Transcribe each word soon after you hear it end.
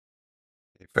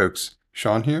Folks,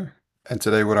 Sean here, and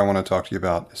today what I want to talk to you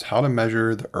about is how to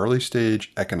measure the early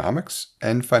stage economics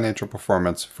and financial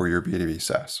performance for your B2B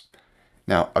SaaS.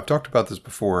 Now, I've talked about this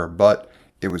before, but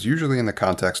it was usually in the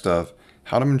context of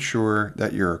how to ensure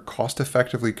that you're cost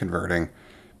effectively converting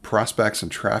prospects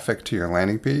and traffic to your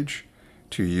landing page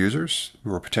to users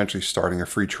who are potentially starting a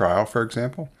free trial, for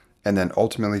example, and then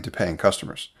ultimately to paying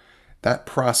customers. That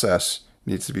process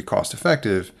needs to be cost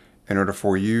effective in order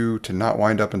for you to not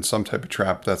wind up in some type of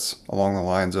trap that's along the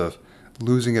lines of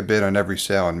losing a bid on every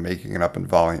sale and making it up in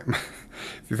volume.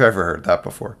 If you've ever heard that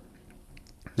before.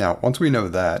 Now, once we know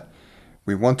that,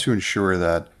 we want to ensure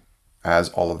that as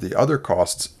all of the other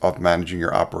costs of managing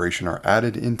your operation are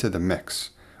added into the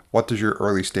mix, what does your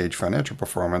early stage financial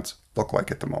performance look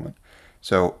like at the moment?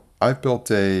 So I've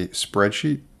built a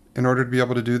spreadsheet in order to be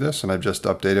able to do this, and I've just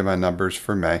updated my numbers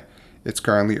for May. It's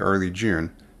currently early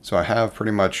June, so I have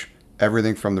pretty much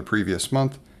everything from the previous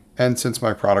month and since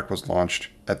my product was launched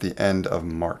at the end of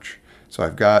March. So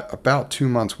I've got about 2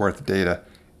 months worth of data,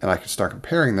 and I can start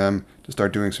comparing them to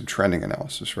start doing some trending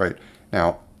analysis, right?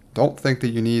 Now, don't think that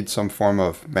you need some form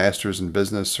of master's in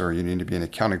business or you need to be an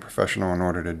accounting professional in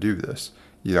order to do this.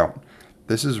 You don't.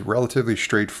 This is relatively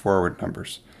straightforward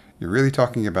numbers. You're really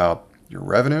talking about your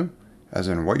revenue, as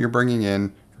in what you're bringing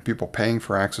in from people paying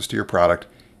for access to your product,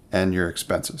 and your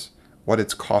expenses, what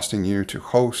it's costing you to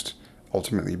host,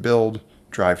 ultimately build,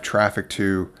 drive traffic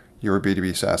to your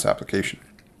B2B SaaS application.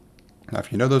 Now,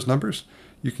 if you know those numbers,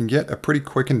 you can get a pretty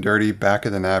quick and dirty back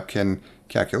of the napkin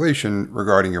calculation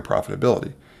regarding your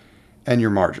profitability and your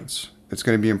margins. It's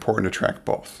going to be important to track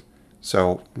both.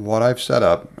 So what I've set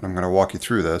up, and I'm going to walk you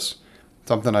through this,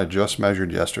 something I just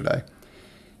measured yesterday,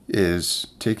 is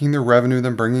taking the revenue that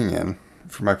I'm bringing in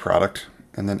for my product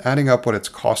and then adding up what it's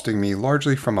costing me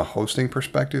largely from a hosting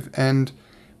perspective and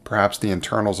perhaps the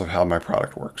internals of how my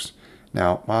product works.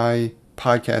 Now, my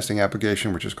podcasting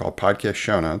application, which is called Podcast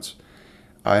Show Notes,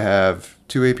 I have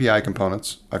 2 API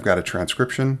components. I've got a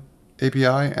transcription API,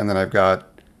 and then I've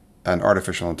got an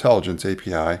artificial intelligence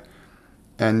API.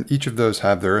 And each of those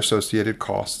have their associated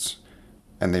costs,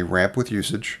 and they ramp with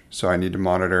usage. So I need to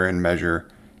monitor and measure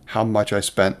how much I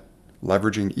spent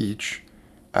leveraging each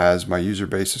as my user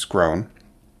base has grown,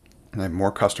 and I have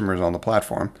more customers on the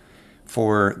platform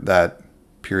for that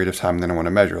period of time than I want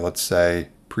to measure. Let's say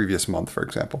previous month, for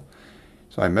example.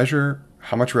 So I measure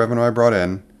how much revenue I brought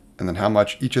in and then how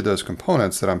much each of those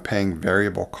components that I'm paying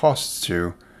variable costs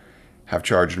to have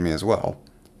charged me as well,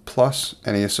 plus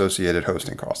any associated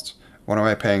hosting costs. What am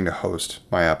I paying to host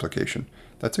my application?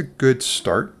 That's a good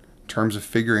start in terms of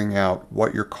figuring out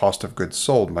what your cost of goods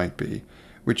sold might be,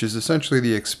 which is essentially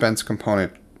the expense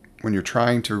component when you're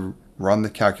trying to run the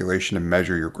calculation and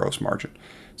measure your gross margin.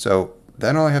 So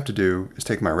then all I have to do is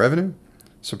take my revenue,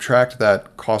 subtract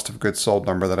that cost of goods sold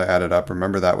number that I added up.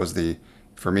 Remember, that was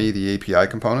for me, the API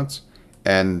components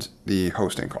and the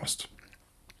hosting costs,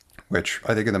 which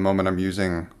I think at the moment I'm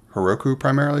using Heroku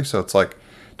primarily. So it's like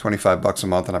 $25 a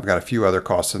month, and I've got a few other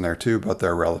costs in there too, but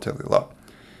they're relatively low.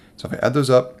 So if I add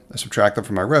those up, I subtract them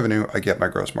from my revenue, I get my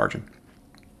gross margin.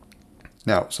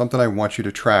 Now, something I want you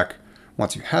to track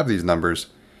once you have these numbers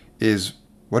is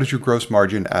what is your gross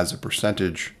margin as a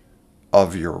percentage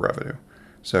of your revenue.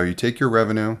 So you take your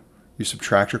revenue, you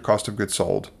subtract your cost of goods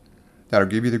sold. That'll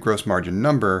give you the gross margin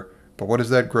number, but what is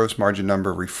that gross margin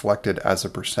number reflected as a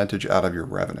percentage out of your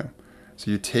revenue?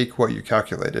 So you take what you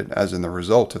calculated, as in the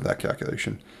result of that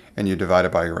calculation, and you divide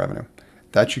it by your revenue.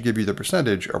 That should give you the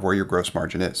percentage of where your gross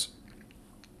margin is.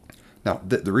 Now,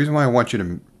 the reason why I want you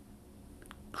to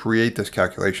create this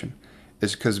calculation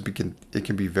is because it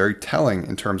can be very telling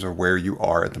in terms of where you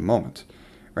are at the moment,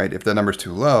 right? If the number's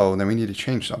too low, then we need to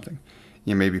change something.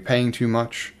 You may be paying too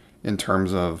much in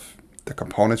terms of the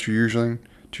components you're using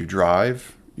to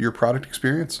drive your product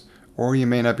experience, or you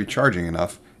may not be charging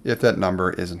enough if that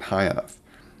number isn't high enough.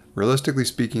 Realistically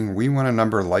speaking, we want a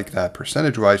number like that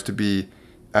percentage-wise to be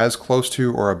as close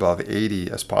to or above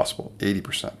 80 as possible,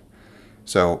 80%.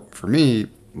 So for me,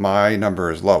 my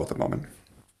number is low at the moment,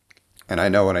 and I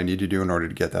know what I need to do in order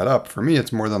to get that up. For me,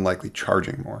 it's more than likely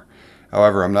charging more.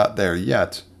 However, I'm not there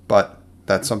yet, but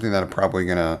that's something that I'm probably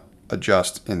going to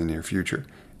adjust in the near future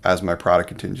as my product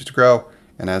continues to grow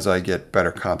and as I get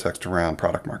better context around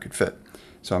product market fit.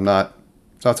 So it's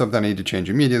not something I need to change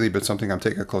immediately, but something I'm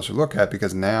taking a closer look at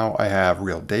because now I have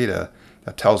real data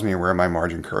that tells me where my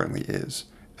margin currently is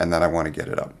and that I want to get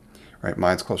it up, right?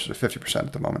 Mine's closer to 50%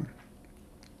 at the moment.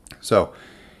 So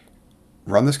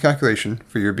run this calculation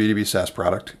for your B2B SaaS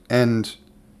product and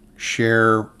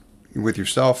share with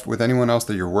yourself, with anyone else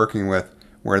that you're working with,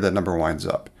 where that number winds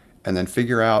up. And then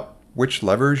figure out which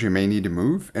levers you may need to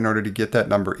move in order to get that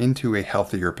number into a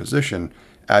healthier position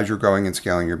as you're growing and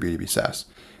scaling your B2B SaaS.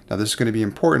 Now, this is going to be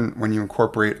important when you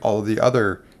incorporate all of the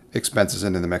other expenses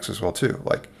into the mix as well too,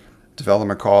 like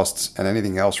development costs and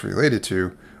anything else related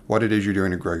to what it is you're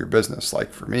doing to grow your business.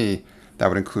 Like for me, that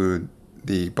would include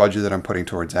the budget that I'm putting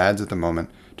towards ads at the moment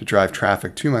to drive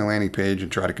traffic to my landing page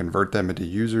and try to convert them into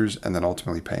users and then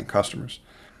ultimately paying customers.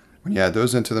 When you add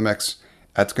those into the mix,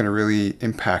 that's going to really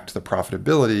impact the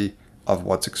profitability of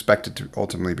what's expected to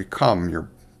ultimately become your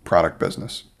product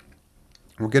business.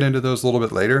 We'll get into those a little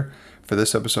bit later. For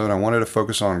this episode, I wanted to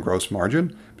focus on gross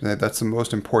margin. That's the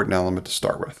most important element to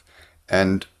start with.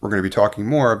 And we're going to be talking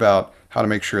more about how to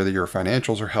make sure that your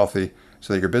financials are healthy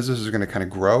so that your business is going to kind of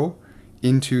grow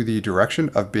into the direction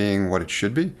of being what it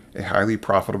should be, a highly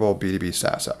profitable B2B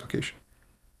SaaS application.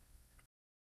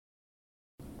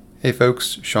 Hey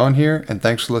folks, Sean here, and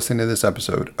thanks for listening to this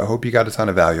episode. I hope you got a ton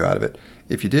of value out of it.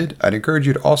 If you did, I'd encourage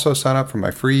you to also sign up for my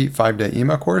free 5-day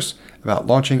email course about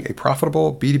launching a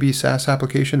profitable B2B SaaS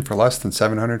application for less than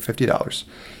 $750.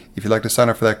 If you'd like to sign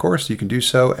up for that course, you can do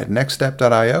so at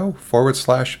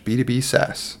nextstep.io/B2B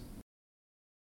SaaS.